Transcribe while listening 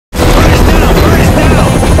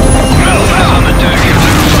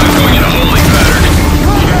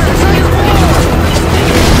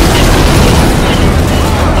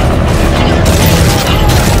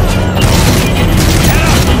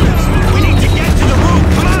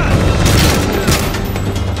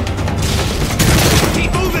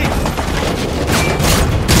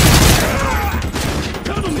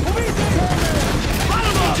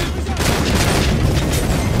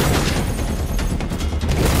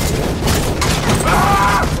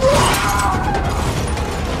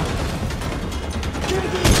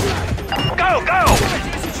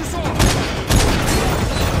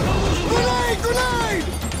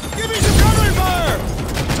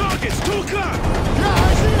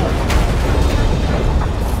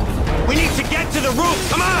Move!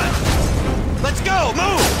 Come on! Let's go!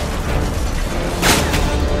 Move!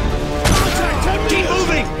 Keep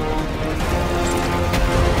moving!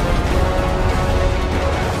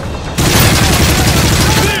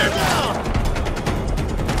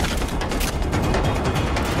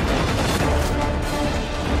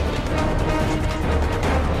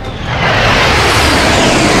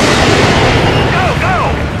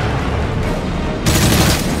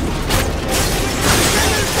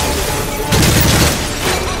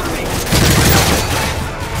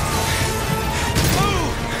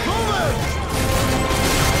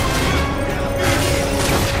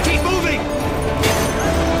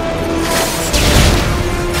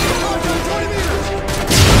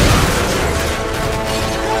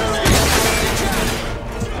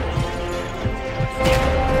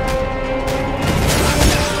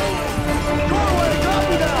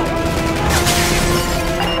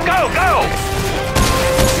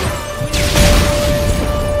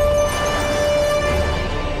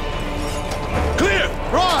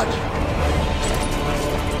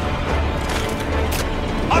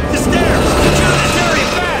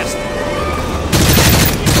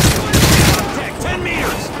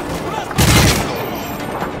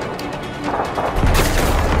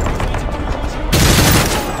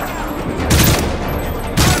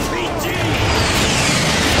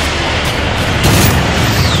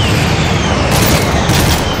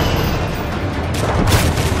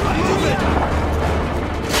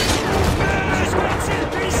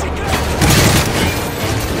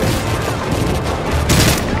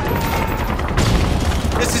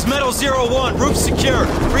 MW3, roof secure.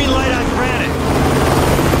 Green light on granite.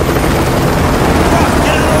 Rock,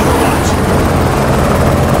 get on overwatch.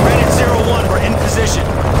 Granite 01, we're in position.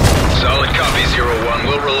 Solid copy, 01.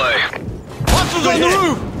 We'll relay. Hostiles on the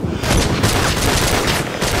roof!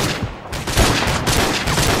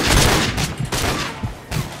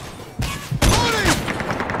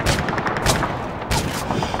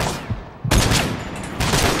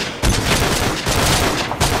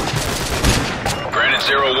 Granite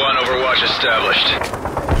 01, overwatch established.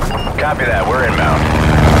 Copy that, we're inbound.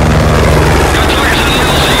 Got targets on the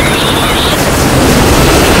LZ, missile loose.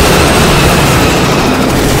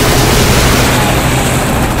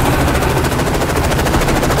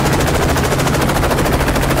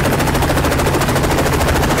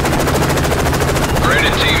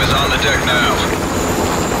 Granite team is on the deck now.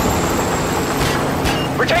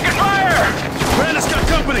 We're taking fire! Granite's got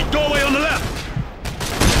company, doorway on the left.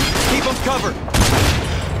 Keep them covered.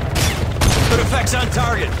 Good effects on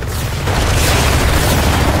target.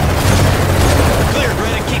 Clear,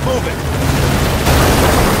 Granite, keep moving.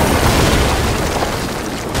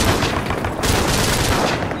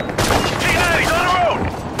 T-9, he's on the road!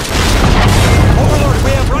 Overlord,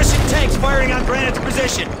 we have Russian tanks firing on Granite's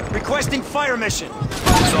position. Requesting fire mission.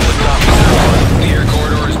 Solid copy, 01. The air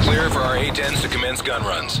corridor is clear for our A-10s to commence gun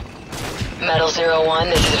runs. Metal 01,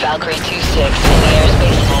 this is Valkyrie 26 in the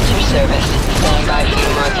airspace and enter service. Standing by for you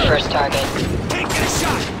to mark the first target. Can't get a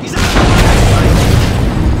shot! He's out of the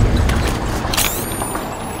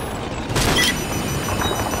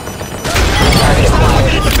Target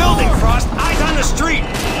acquired. Hit the building, Frost! Eyes on the street!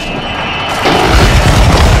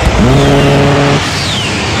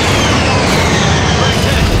 Right,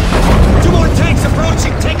 10. 2 more tanks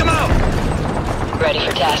approaching! Take them out! Ready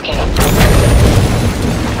for tasking.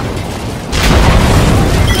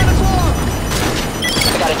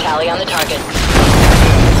 I got a tally on the target.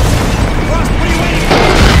 Frost, what are you waiting for?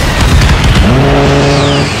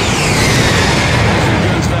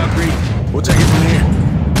 Valkyrie. We'll take it from here.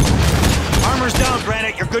 Armor's down,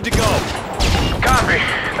 Granite. You're good to go. Copy.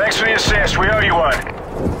 Thanks for the assist. We owe you one.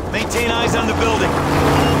 Maintain eyes on the building.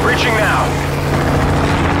 Reaching now.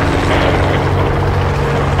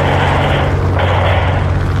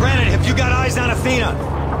 Granite, have you got eyes on Athena?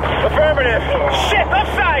 Affirmative. Shit,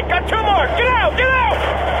 left side. Got 2 more. Get out. Get out.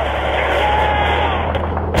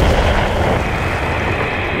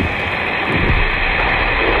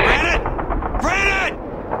 Granite! Granite!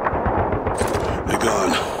 They're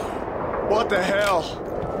gone. What the hell?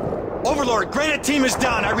 Overlord, Granite team is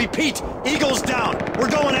down. I repeat, Eagle's down. We're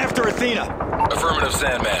going after Athena. Affirmative,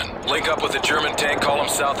 Sandman. Link up with the German tank column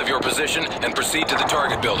south of your position and proceed to the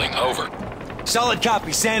target building. Over. Solid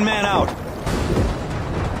copy. Sandman out.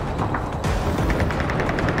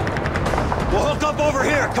 We'll hook up over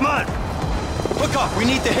here. Come on. Hook up. We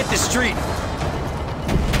need to hit the street.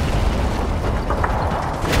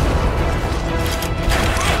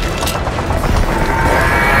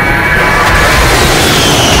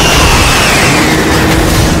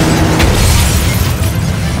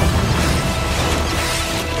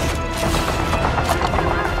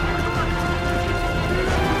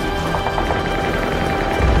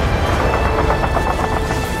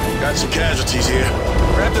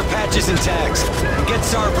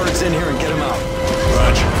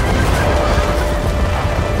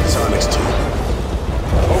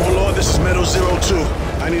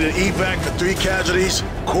 need an evac for 3 casualties.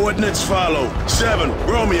 Coordinates follow. 7,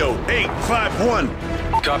 Romeo, 851.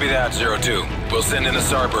 Copy that, 02. We'll send in the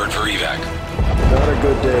Starbird for evac. Not a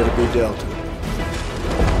good day to be Delta.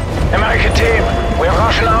 American team, we're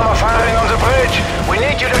Russian armor firing on the bridge. We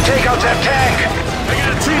need you to take out that tank. I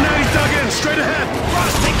got a T-90 dug in, straight ahead.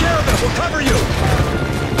 Ross, take care of it. We'll cover you.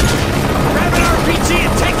 Grab an RPG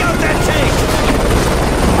and take out that tank.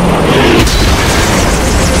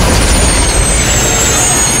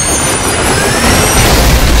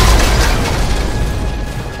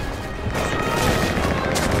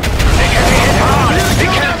 They're getting hit hard. They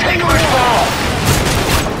can't take much more.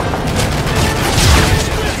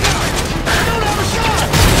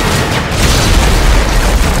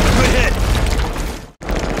 Good hit.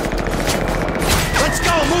 Let's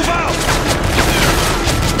go. Move out.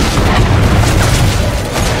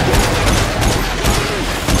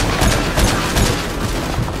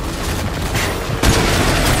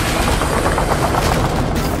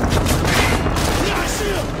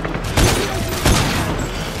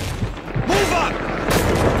 Move up.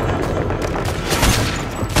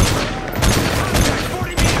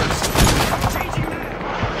 40 meters. Changing that.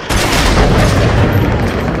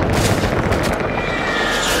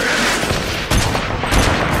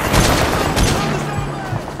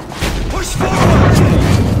 Push forward!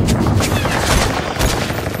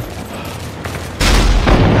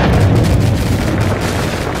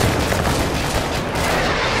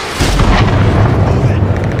 Move it!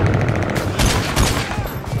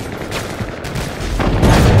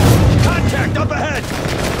 Contact up ahead!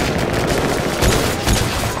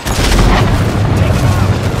 Take him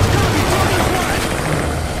out! Copy, target acquired!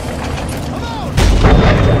 Come on!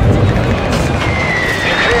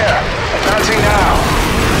 You're clear. Advancing now.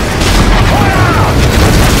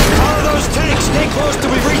 Follow those tanks! Stay close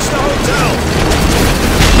till we reach the hotel!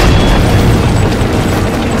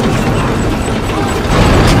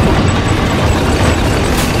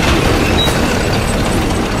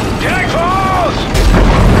 Tank falls!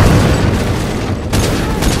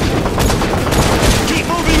 Keep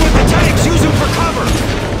moving with the tanks! Use them for cover!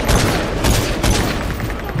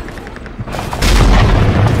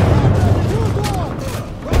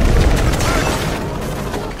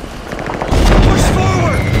 Push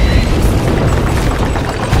forward!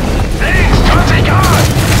 Links, 20 Grad!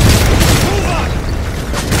 Move up!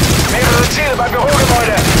 Mehrere Ziele beim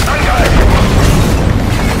Bürogebäude. Angreifen!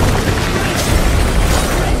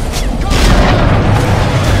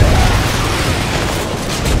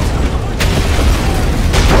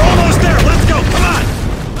 We're almost there! Let's go! Come on!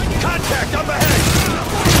 Contact up ahead!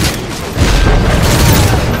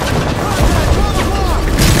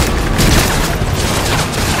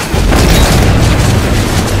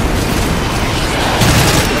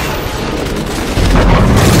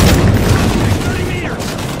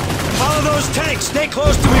 Follow those tanks! Stay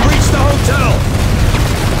close till we reach the hotel!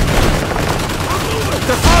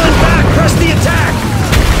 They're falling back! Press the attack!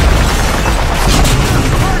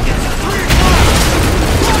 Targets at 3 o'clock!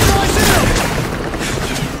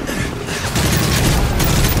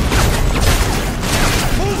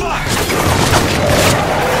 Move up!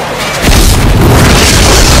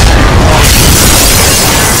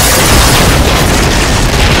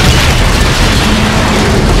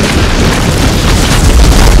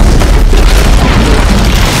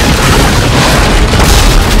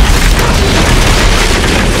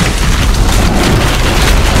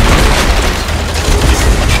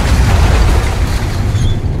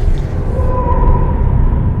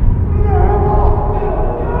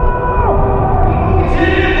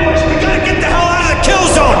 We gotta get the hell out of the kill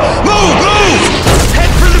zone! Move! Move!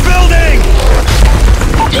 Head for the building!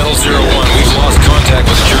 Metal 01, we've lost contact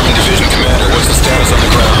with the German division commander. What's the status on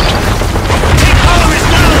the ground? Take column is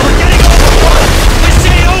down! We're getting overrun! This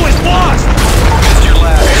AO is lost! It's your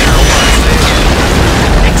last, 01. Say again.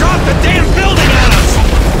 They dropped the damn building on us!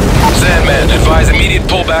 Sandman, advise immediate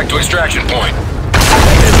pullback to extraction point.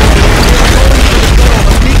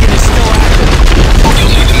 The beacon is still active.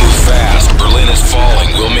 You'll need to move fast. Berlin is falling.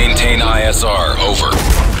 We'll maintain ISR. Over.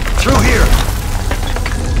 Through here.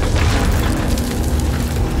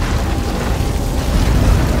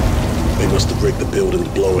 They must have rigged the building to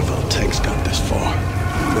blow if our tanks got this far.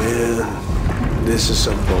 Man, this is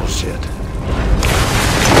some bullshit.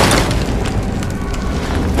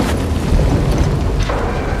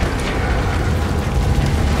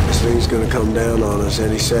 This thing's gonna come down on us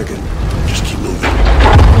any second. Just keep moving.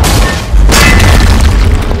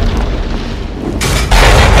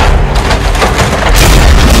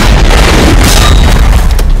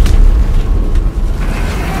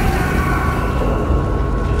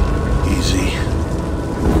 Easy.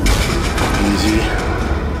 Easy.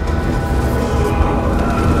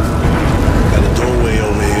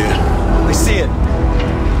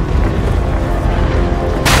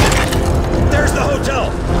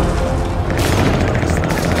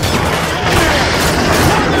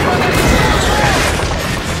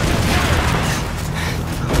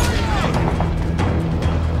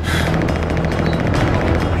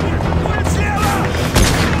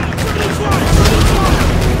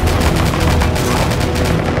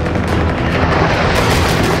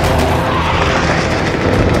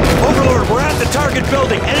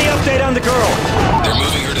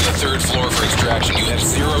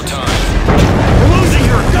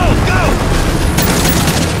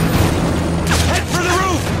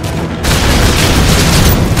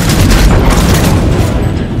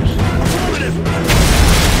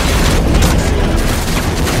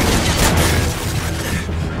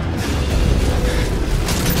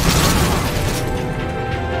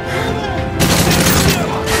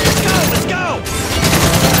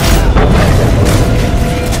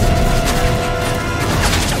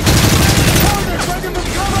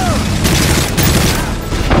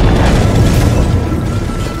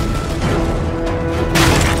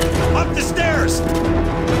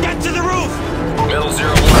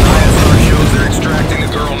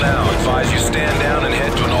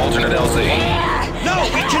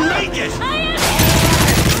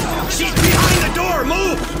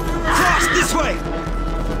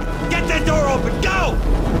 door open! Go!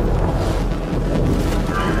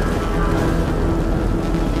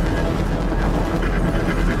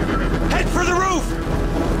 Head for the roof!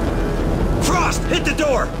 Frost, hit the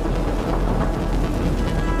door!